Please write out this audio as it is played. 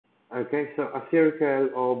Okay, so a circle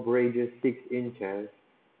of radius 6 inches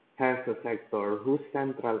has a sector whose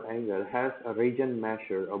central angle has a radian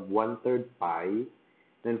measure of 1/3 pi.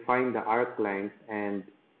 Then find the arc length and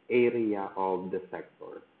area of the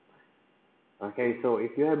sector. Okay, so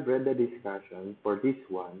if you have read the discussion for this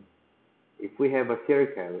one, if we have a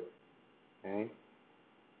circle, okay,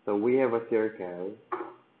 so we have a circle,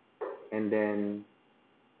 and then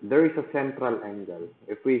there is a central angle.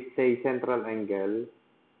 If we say central angle,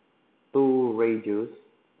 two radius,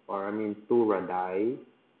 or I mean two radii,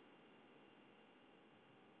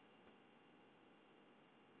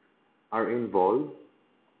 are involved,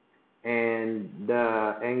 and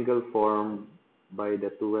the angle formed by the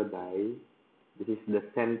two radii, this is the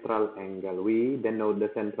central angle. We denote the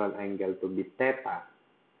central angle to be theta.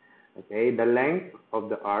 Okay, the length of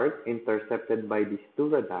the arc intercepted by these two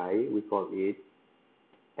radii, we call it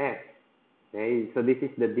S. Okay, so this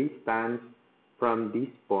is the distance from this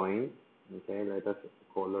point. Okay, let us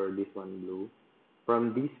color this one blue.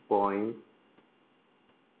 From this point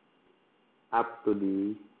up to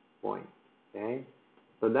this point. Okay,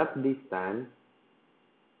 so that distance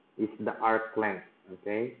is the arc length.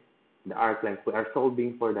 Okay, the arc length. We are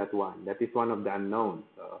solving for that one. That is one of the unknowns.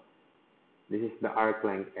 So this is the arc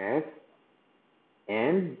length S,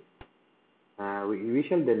 and we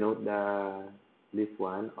shall denote this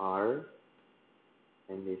one R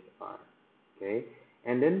and this R. Okay,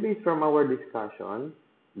 and then based from our discussion,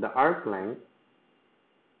 the arc length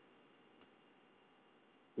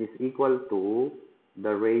is equal to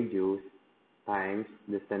the radius times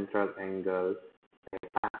the central angle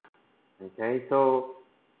theta. Okay, so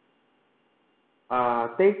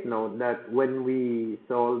take note that when we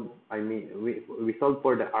solve, we solve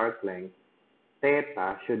for the arc length,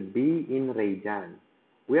 theta should be in radian.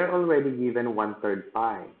 We are already given 1/3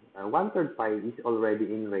 pi. 1/3 pi is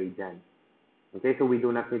already in radian. Okay, so we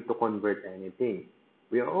do not need to convert anything.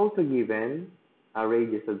 We are also given a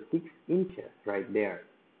radius of 6 inches right there.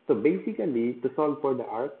 So basically, to solve for the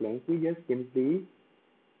arc length, we just simply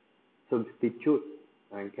substitute.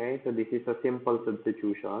 Okay, so this is a simple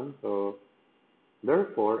substitution. So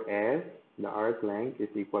therefore, S, the arc length, is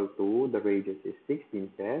equal to the radius is 6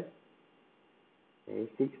 inches. Okay,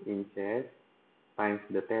 6 inches times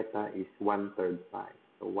the theta is 1/3 pi.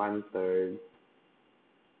 So 1/3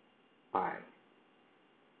 pi.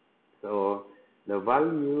 So the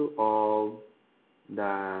value of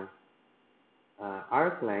the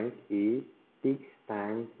arc length is 6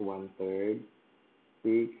 times 1/3,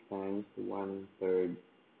 6 times 1/3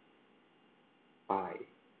 pi.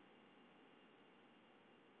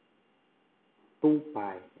 2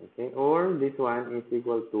 pi, okay, or this one is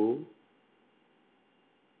equal to,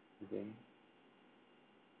 okay,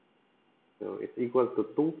 so it's equal to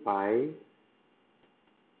 2 pi,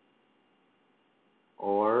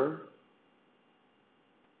 or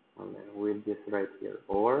we'll just write here,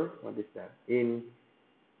 or what is that? In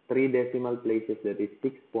 3 decimal places, that is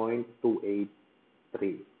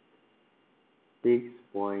 6.283.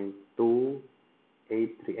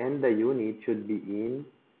 6.283, and the unit should be in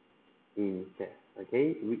inches.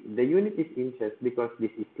 Okay, the unit is inches because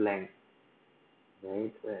this is length,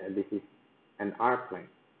 right? This is an arc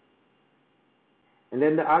length. And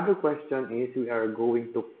then the other question is, we are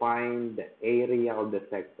going to find the area of the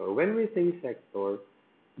sector. When we say sector,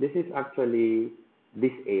 this is actually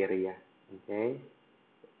this area. Okay,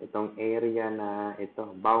 itong area na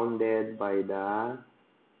ito, bounded by the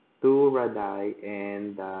two radii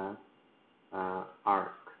and the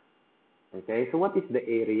arc. Okay, so what is the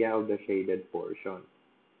area of the shaded portion?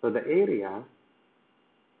 So the area,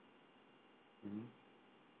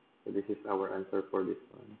 so this is our answer for this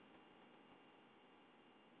one.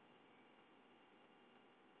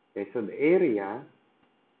 Okay, so the area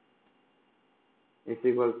is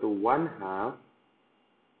equal to 1/2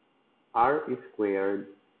 r squared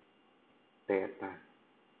theta.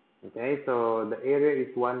 Okay, so the area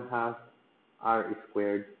is 1/2 r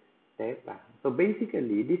squared theta. So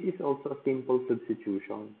basically, this is also a simple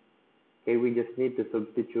substitution. Okay, we just need to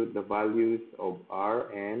substitute the values of r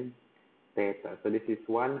and theta. So this is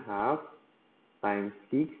 1/2 times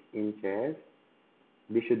 6 inches.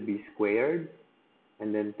 This should be squared.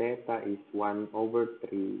 And then theta is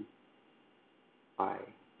 1/3 pi.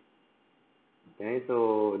 Okay,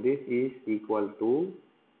 so this is equal to,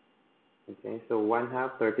 okay, so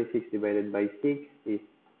 1/2, 36 divided by 6 is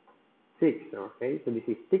 6. Okay, so this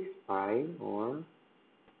is 6 pi, or,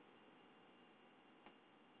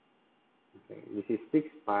 okay, this is 6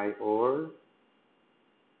 pi, or,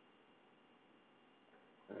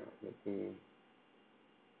 let me,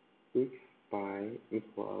 6 pi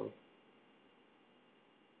equals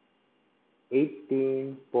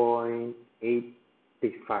 18.5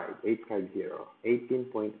 850,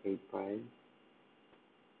 18.85.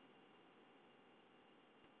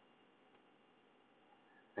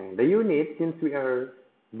 And the unit, since we are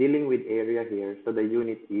dealing with area here, so the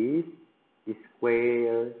unit is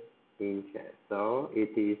square inches. So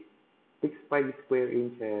it is 65 square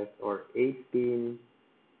inches or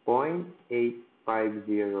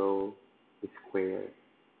 18.850 square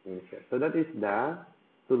inches. So that is the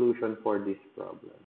solution for this problem.